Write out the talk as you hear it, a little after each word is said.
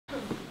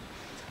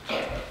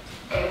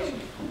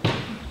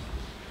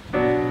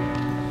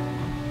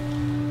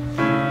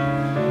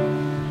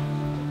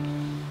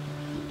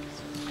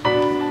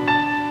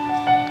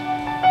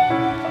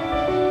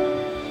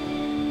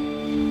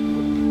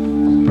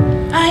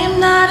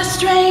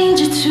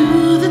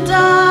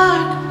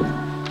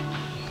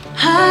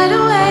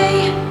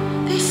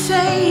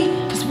say,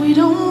 'cause we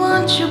don't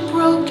want your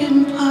broken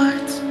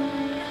parts.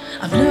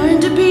 I've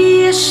learned to be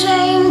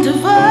ashamed of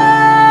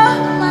all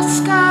my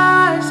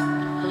scars.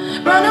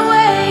 Run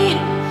away,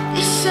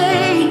 they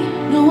say,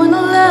 no one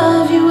will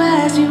love you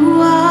as you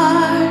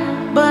are.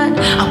 But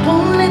I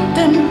won't let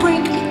them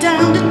break me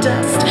down to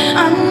dust.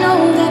 I know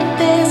that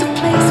there's a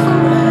place for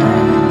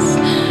us,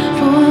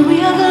 for we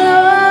are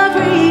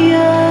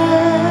glorious.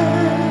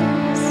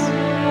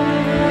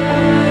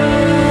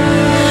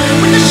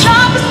 When the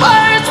sharpest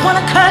words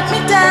wanna cut me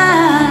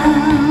down,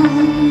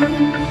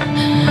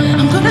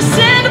 I'm gonna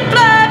send the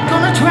blood,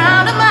 gonna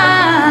drown them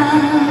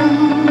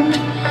out.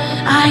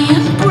 I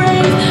am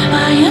brave,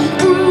 I am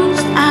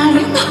bruised, I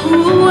am who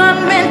I'm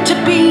meant to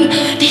be.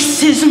 This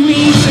is me.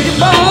 Pretty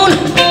bone,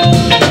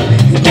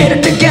 get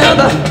it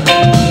together.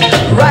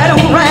 Right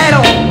on, right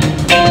on.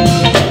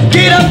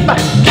 Get up,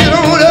 get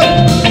on up.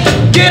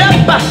 Get up,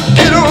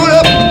 get on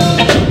up.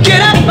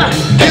 Get up,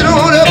 get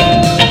on up.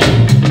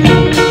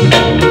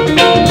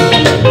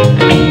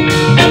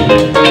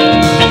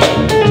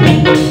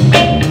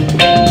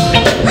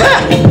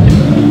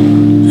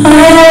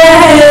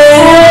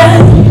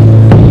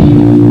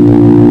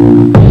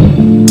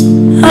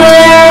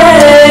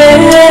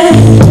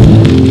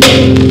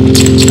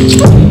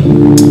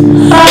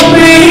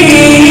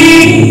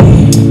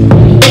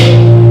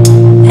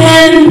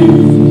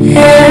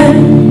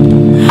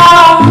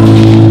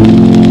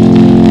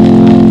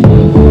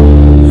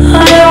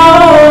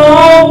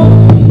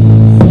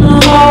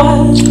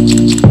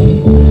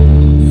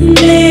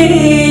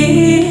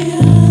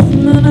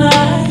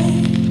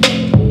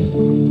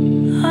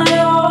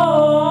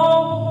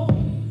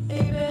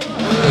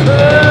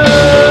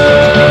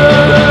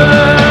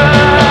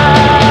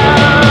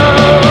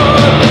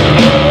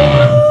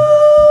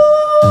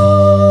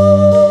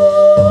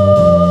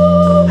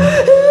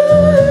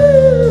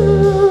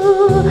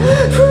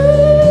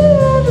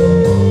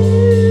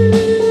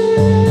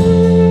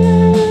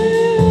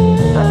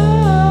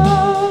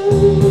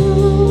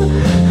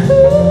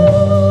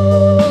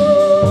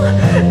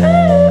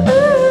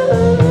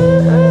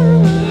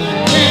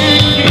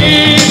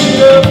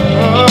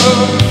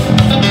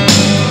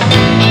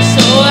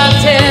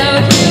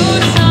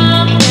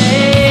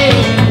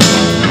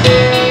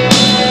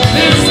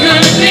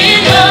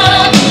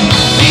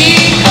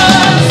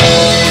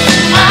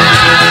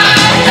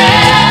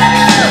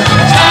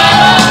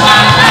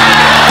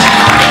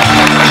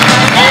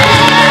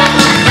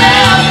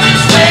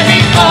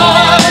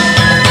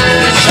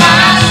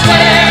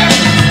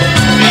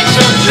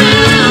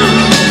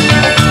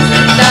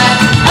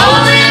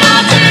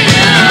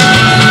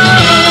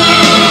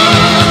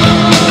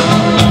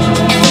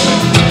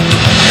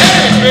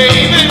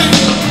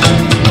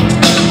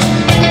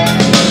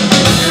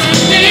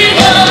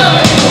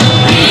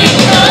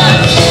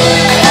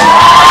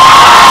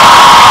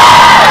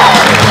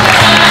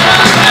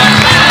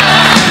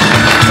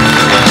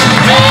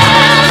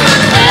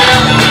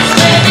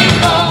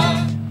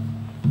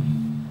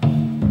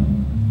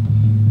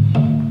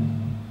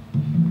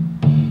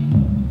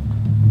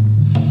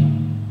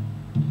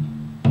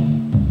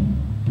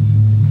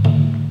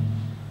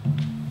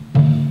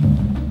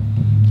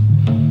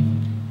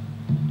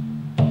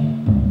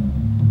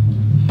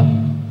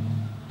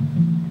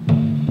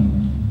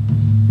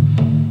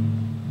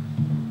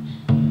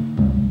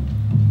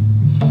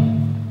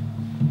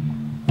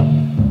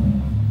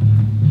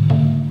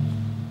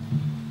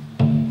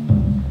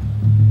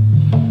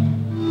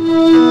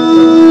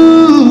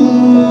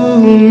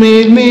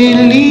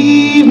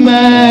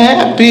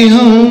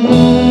 Home.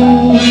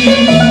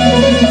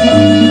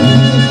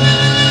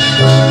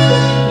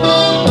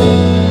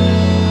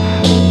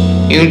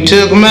 You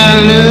took my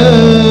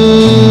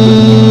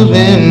love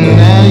and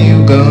now you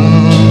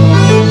gone.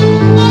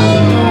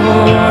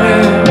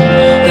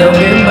 There'll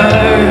be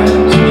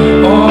birds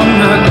on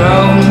the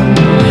ground.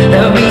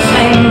 There'll be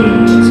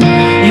things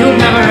you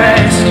never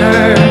asked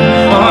her,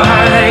 or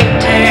how they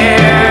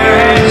tear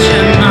at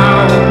you now.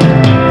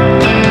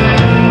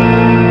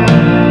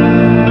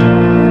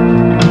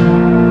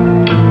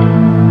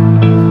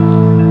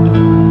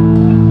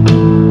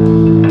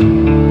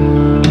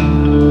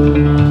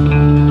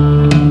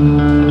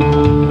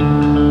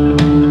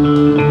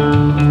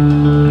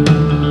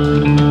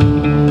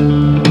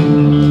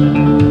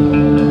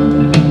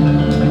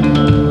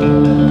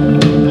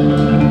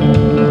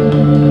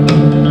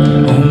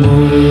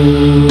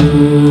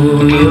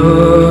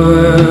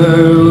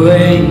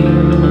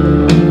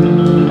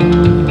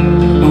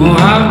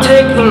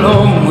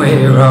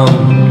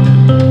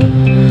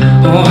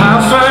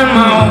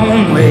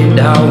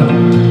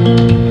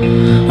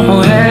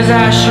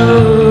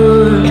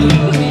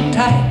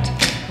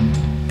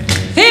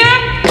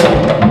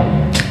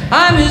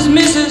 I'm his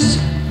missus.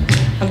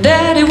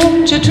 Daddy,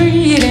 won't you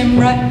treat him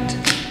right?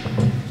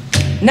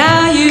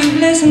 Now you've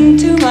listened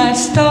to my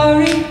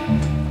story.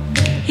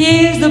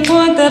 Here's the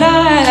point that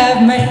I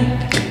have made.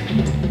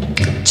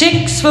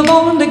 Chicks were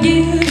born to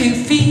give you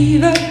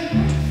fever,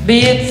 be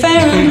it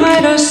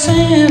Fahrenheit or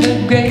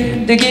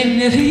centigrade, to give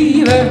you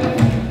fever.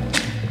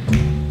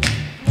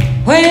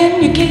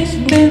 When you kiss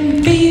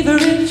them, fever,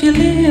 if you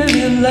live,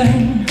 you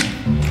learn.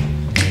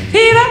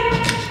 Fever,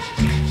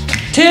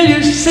 till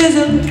you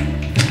sizzle,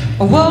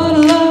 what a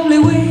lovely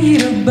way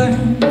to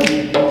burn.